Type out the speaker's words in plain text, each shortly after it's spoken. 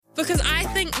because I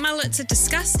think mullets are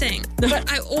disgusting,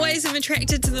 but I always am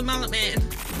attracted to the mullet man.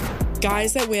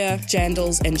 Guys that wear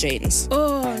jandals and jeans.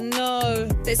 Oh no,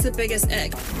 that's the biggest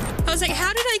ick. I was like,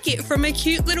 how did I get from a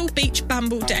cute little beach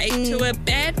bumble date to a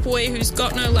bad boy who's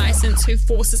got no license who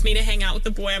forces me to hang out with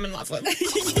the boy I'm in love with?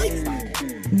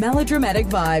 Melodramatic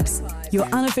Vibes, your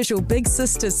unofficial big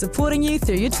sister supporting you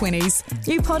through your 20s.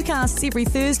 New podcasts every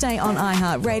Thursday on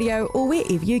iHeartRadio or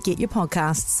wherever you get your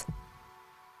podcasts.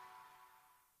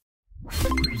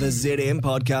 The ZM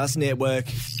Podcast Network.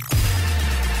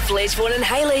 Fletch, Vaughan and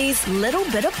Hayley's Little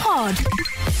Bitta Pod.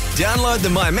 Download the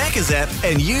My Macca's app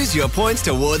and use your points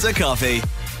towards a coffee.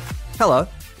 Hello,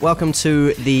 welcome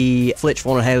to the Fletch,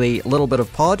 Vaughan and Hayley Little Bit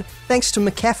of Pod. Thanks to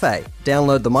McCafe.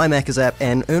 Download the My Macca's app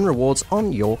and earn rewards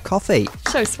on your coffee.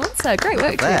 Show sponsor. Great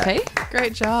work, TP.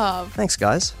 Great job. Thanks,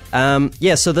 guys.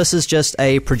 So this is just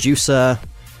a producer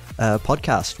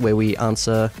podcast where we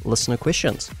answer listener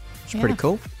questions. It's pretty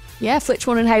cool. Yeah, Fletch,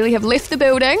 Vaughan and Hayley have left the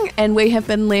building and we have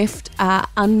been left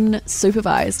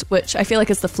unsupervised, which I feel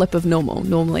like is the flip of normal.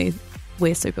 Normally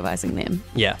we're supervising them.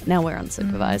 Yeah. Now we're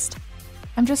unsupervised.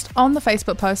 I'm just on the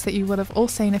Facebook post that you would have all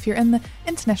seen if you're in the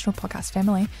international podcast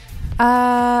family.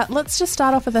 Let's just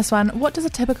start off with this one. What does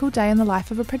a typical day in the life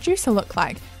of a producer look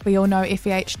like? We all know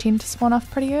FEH tend to spawn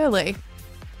off pretty early.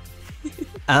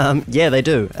 Yeah, they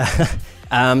do.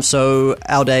 So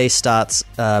our day starts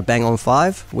bang on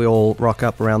 5. We all rock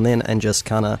up around then and just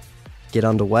kind of get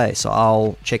underway. So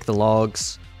I'll check the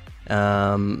logs,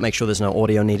 make sure there's no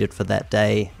audio needed for that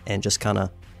day, and just kind of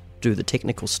do the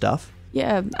technical stuff.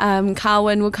 Yeah,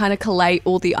 Carwyn will kind of collate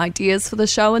all the ideas for the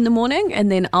show in the morning,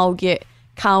 and then I'll get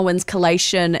Carwyn's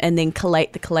collation and then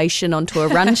collate the collation onto a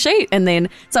run sheet. And then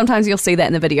sometimes you'll see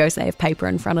that in the videos, they have paper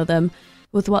in front of them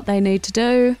with what they need to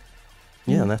do.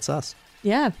 Yeah, and that's us.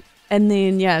 Yeah. And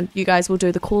then, you guys will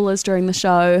do the callers during the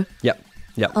show. Yep.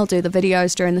 I'll do the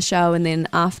videos during the show, and then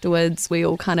afterwards we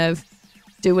all kind of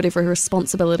do whatever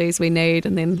responsibilities we need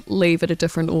and then leave at a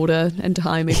different order and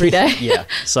time every day. Yeah.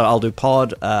 So I'll do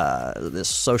pod, there's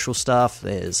social stuff,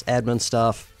 there's admin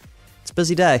stuff. It's a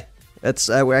busy day.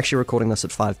 We're actually recording this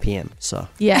at 5 p.m, so.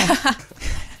 Yeah.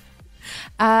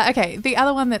 Okay, the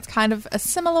other one that's kind of a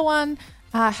similar one.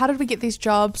 How did we get these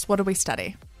jobs? What did we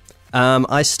study?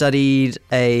 I studied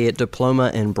a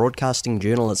diploma in broadcasting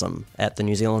journalism at the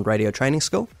New Zealand Radio Training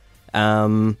School.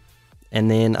 And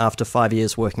then after 5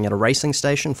 years working at a racing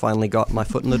station, finally got my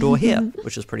foot in the door here,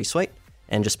 which is pretty sweet.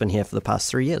 And just been here for the past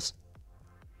 3 years.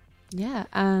 Yeah.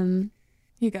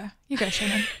 You go,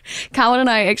 Shannon. Carwyn and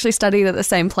I actually studied at the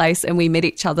same place and we met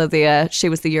each other there. She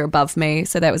was the year above me.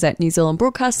 So that was at New Zealand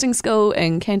Broadcasting School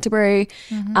in Canterbury.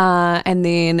 And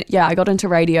then, I got into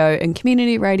radio and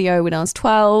community radio when I was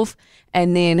 12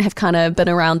 and then have kind of been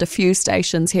around a few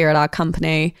stations here at our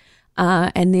company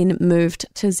and then moved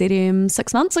to ZM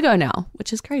 6 months ago now,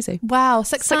 which is crazy. Wow,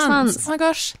 6 months. Oh my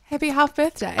gosh, happy half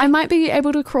birthday. I might be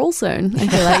able to crawl soon. I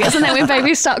feel like, isn't that when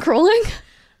babies start crawling?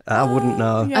 I wouldn't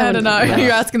know. Yeah, I don't know.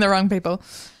 You're asking the wrong people.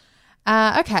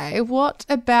 Okay, what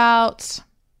about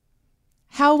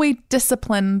how we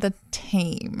discipline the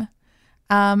team?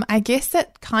 I guess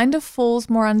that kind of falls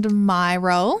more under my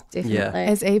role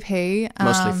as EP.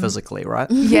 Mostly physically, right?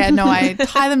 Yeah, no, I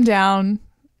tie them down.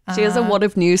 She has a wad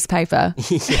of newspaper.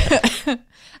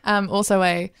 Also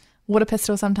a water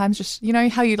pistol sometimes. Just, you know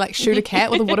how you like shoot a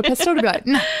cat with a water pistol to be like,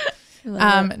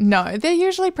 no. No, they're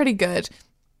usually pretty good.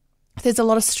 There's a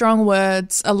lot of strong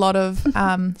words, a lot of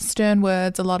stern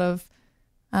words, a lot of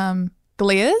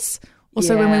glares.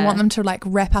 Also, when we want them to like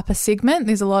wrap up a segment,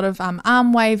 there's a lot of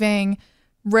arm waving,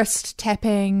 wrist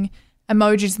tapping,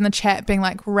 emojis in the chat being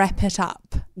like, wrap it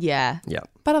up. Yeah.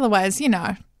 But otherwise,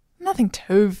 nothing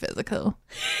too physical.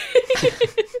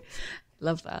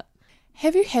 Love that.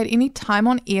 Have you had any time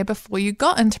on air before you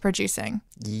got into producing?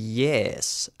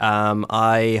 Yes.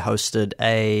 I hosted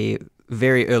a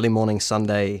very early morning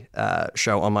Sunday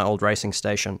show on my old racing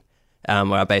station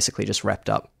where I basically just wrapped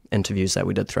up interviews that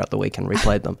we did throughout the week and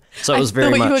replayed them. So it was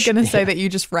very much... I thought you were going to say that you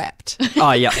just rapped.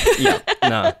 Oh, yeah.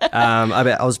 No.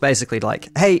 I was basically like,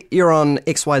 hey, you're on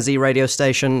XYZ radio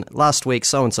station. Last week,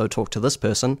 so-and-so talked to this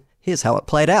person. Here's how it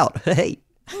played out. Hey.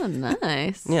 Oh,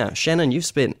 nice. Yeah. Shannon, you've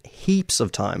spent heaps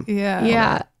of time.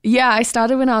 Yeah, I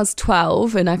started when I was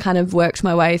 12 and I kind of worked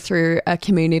my way through a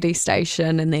community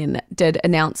station and then did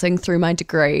announcing through my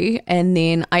degree. And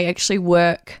then I actually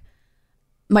work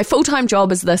my full-time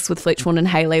job is this with Fletch, Vaughan and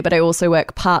Hayley, but I also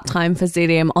work part-time for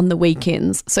ZM on the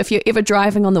weekends. So if you're ever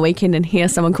driving on the weekend and hear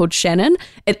someone called Shannon,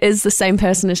 it is the same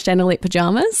person as Chanelette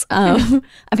Pajamas. I've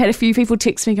had a few people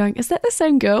text me going, is that the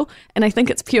same girl? And I think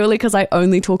it's purely because I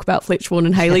only talk about Fletch, Vaughan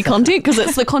and Hayley content because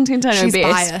it's the content I know She's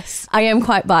best. biased. I am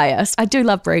quite biased. I do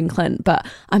love Bree and Clint, but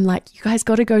I'm like, you guys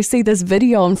got to go see this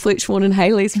video on Fletch, Vaughan and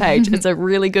Hayley's page. It's a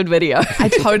really good video. I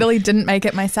totally didn't make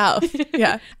it myself.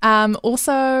 Yeah.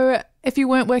 Also, if you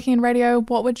weren't working in radio,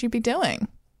 what would you be doing?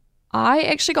 I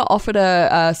actually got offered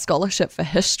a scholarship for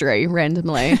history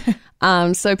randomly.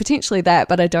 So potentially that,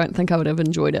 but I don't think I would have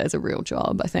enjoyed it as a real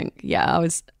job. I think, I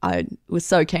was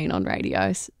so keen on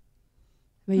radios.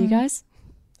 Were you guys?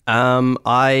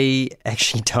 I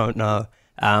actually don't know.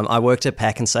 I worked at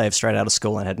Pack and Save straight out of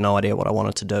school and had no idea what I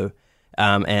wanted to do.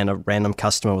 And a random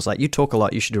customer was like, you talk a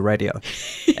lot, you should do radio.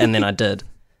 And then I did.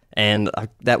 And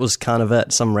that was kind of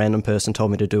it. Some random person told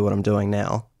me to do what I'm doing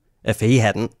now. If he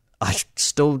hadn't, I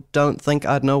still don't think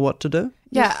I'd know what to do.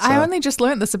 Yeah, So- I only just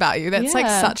learnt this about you. That's like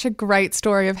Yeah. such a great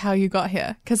story of how you got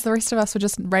here. Because the rest of us were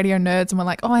just radio nerds and we're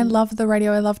like, oh, I love the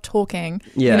radio. I love talking.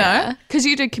 Yeah. You know? Because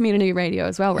you did community radio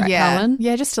as well, right, Yeah. Carmen?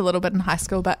 Yeah, just a little bit in high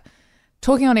school. But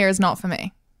talking on air is not for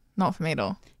me. Not for me at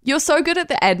all. You're so good at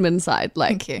the admin side.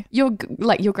 Like, Thank you. You're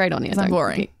great on it. Because I'm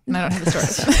boring and I don't have the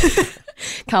stories.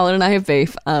 Carlin and I have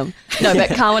beef. No, but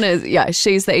Carlin is,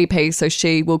 she's the EP, so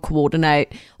she will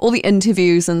coordinate all the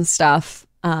interviews and stuff.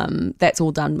 That's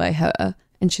all done by her,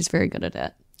 and she's very good at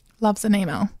it. Loves an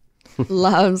email.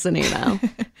 Loves an email.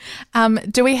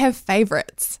 Do we have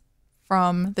favourites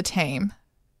from the team?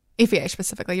 FEH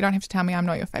specifically. You don't have to tell me I'm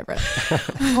not your favourite.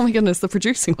 Oh my goodness, the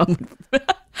producing one.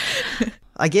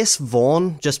 I guess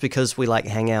Vaughan, just because we like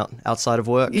hang out outside of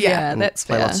work. Yeah, and that's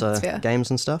play fair. lots of That's fair. games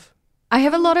and stuff. I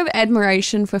have a lot of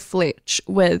admiration for Fletch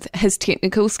with his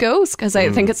technical skills because I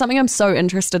think it's something I'm so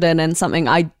interested in and something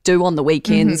I do on the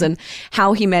weekends and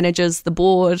how he manages the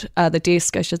board, the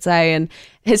desk, I should say, and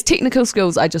his technical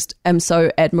skills I just am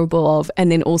so admirable of. And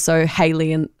then also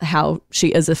Hayley and how she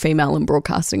is a female in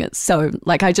broadcasting. It's so,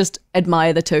 like, I just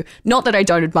admire the two. Not that I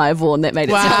don't admire Vaughan, that made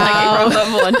it sound like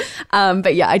everyone but Vaughan.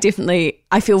 But yeah,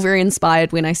 I feel very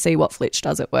inspired when I see what Fletch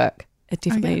does at work. It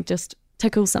definitely just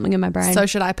tickles something in my brain. So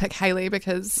should I pick Hayley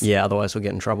because Yeah, otherwise we'll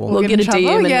get in trouble. We'll get in a trouble?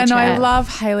 DM in Yeah, the no, I chat. love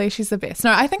Hayley. She's the best.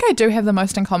 No, I think I do have the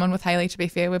most in common with Hayley, to be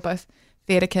fair. We're both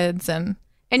theatre kids and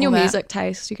And your all that. music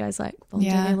taste, you guys like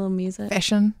volunteering a little music?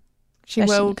 Fashion. She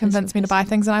Fashion will is convince your me to buy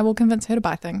things and I will convince her to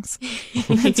buy things.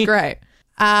 It's great.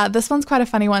 This one's quite a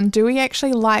funny one. Do we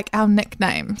actually like our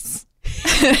nicknames?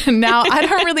 Now, I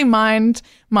don't really mind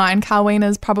mine. Carween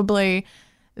is probably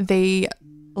the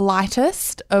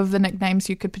lightest of the nicknames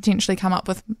you could potentially come up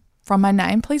with from my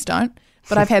name. Please don't.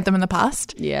 But I've had them in the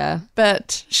past. Yeah.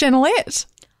 But Chanelette.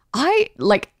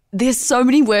 There's so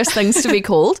many worse things to be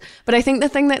called, but I think the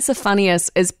thing that's the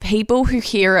funniest is people who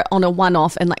hear it on a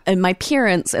one-off and my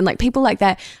parents and people like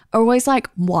that are always like,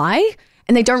 why?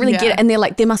 And they don't really get it. And they're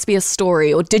like, there must be a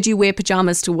story, or did you wear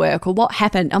pajamas to work, or what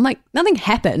happened? I'm like, nothing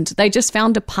happened. They just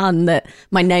found a pun that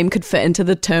my name could fit into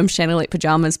the term Chanelette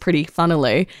Pajamas pretty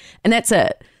funnily. And that's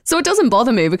it. So it doesn't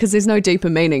bother me because there's no deeper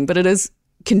meaning, but it is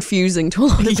confusing to a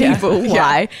lot of people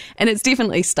why. And it's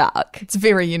definitely stuck. It's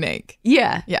very unique.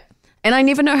 Yeah. Yeah. And I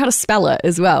never know how to spell it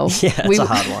as well. Yeah, it's a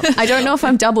hard one. I don't know if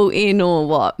I'm double N or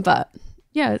what, but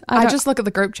yeah. I just look at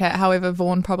the group chat. However,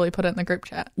 Vaughan probably put it in the group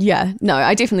chat. Yeah, no,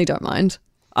 I definitely don't mind.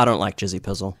 I don't like Jizzy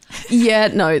Pizzle. Yeah,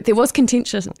 no, there was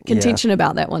contention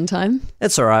about that one time.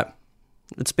 It's all right.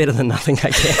 It's better than nothing, I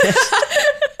guess.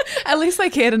 At least they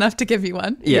cared enough to give you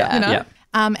one. Yeah, You know? yeah.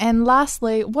 And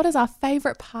lastly, what is our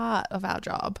favourite part of our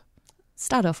job?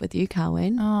 Start off with you,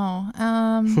 Carween.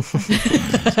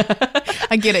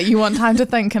 I get it. You want time to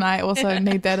think, and I also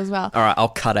need that as well. All right, I'll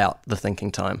cut out the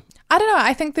thinking time. I don't know.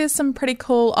 I think there's some pretty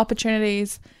cool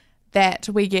opportunities that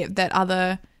we get that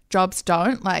other jobs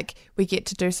don't. Like, we get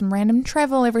to do some random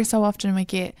travel every so often. We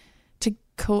get to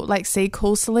see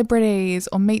cool celebrities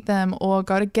or meet them or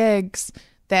go to gigs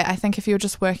that I think if you're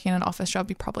just working in an office job,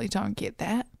 you probably don't get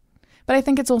that. But I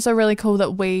think it's also really cool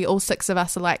that we, all six of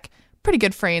us, are like pretty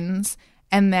good friends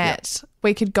and that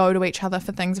we could go to each other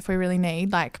for things if we really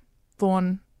need. Like,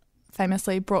 Vaughan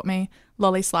famously brought me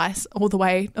lolly slice all the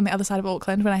way on the other side of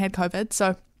Auckland when I had COVID.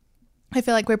 So I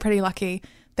feel like we're pretty lucky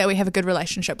that we have a good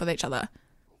relationship with each other.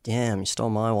 Damn, you stole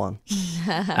my one.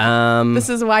 This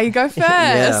is why you go first.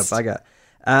 Yeah,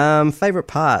 bugger. Favorite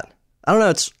part? I don't know.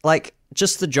 It's like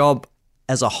just the job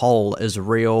as a whole is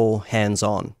real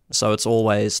hands-on. So it's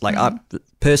always like,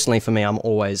 personally for me, I'm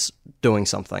always doing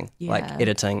something like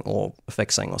editing or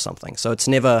fixing or something. So it's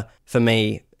never for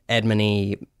me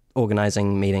admin-y,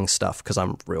 organising meeting stuff because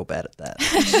I'm real bad at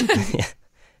that.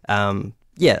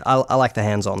 I like the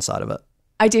hands-on side of it.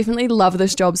 I definitely love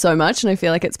this job so much, and I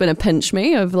feel like it's been a pinch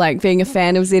me of like being a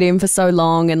fan of ZM for so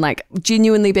long and like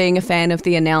genuinely being a fan of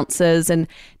the announcers, and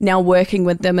now working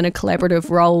with them in a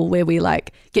collaborative role where we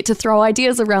like get to throw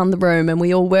ideas around the room and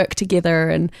we all work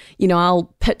together, and you know,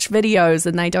 I'll pitch videos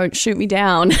and they don't shoot me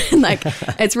down. And like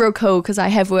it's real cool because I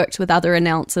have worked with other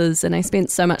announcers and I spent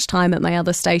so much time at my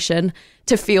other station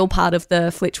to feel part of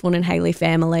the Fletch, Vaughan and Hayley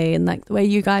family, and like the way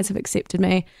you guys have accepted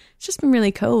me, it's just been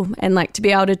really cool. And like to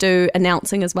be able to do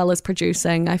announcing as well as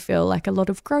producing, I feel like a lot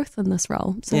of growth in this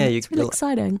role. So yeah, it's really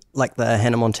exciting. Like the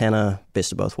Hannah Montana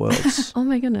best of both worlds. Oh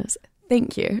my goodness.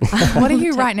 Thank you. What are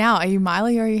you right now? Are you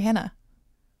Miley or are you Hannah?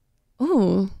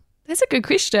 Oh, that's a good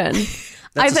question.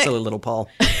 That's a silly little poll.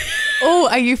 Oh,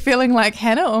 are you feeling like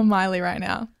Hannah or Miley right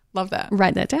now? Love that.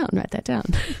 Write that down.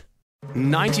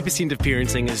 90% of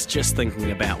parenting is just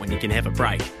thinking about when you can have a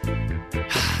break.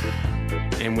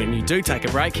 And when you do take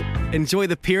a break, enjoy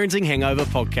the Parenting Hangover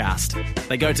podcast.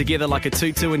 They go together like a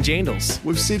tutu and jandals.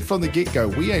 We've said from the get-go,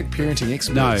 we ain't parenting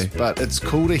experts, but it's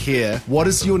cool to hear, what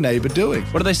is your neighbour doing?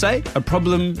 What do they say? A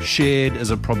problem shared is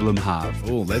a problem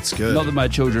halved. Oh, that's good. Not that my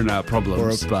children are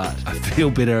problems, but I feel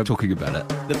better talking about it.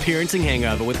 The Parenting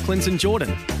Hangover with Clinton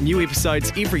Jordan. New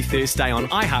episodes every Thursday on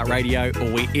iHeartRadio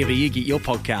or wherever you get your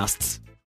podcasts.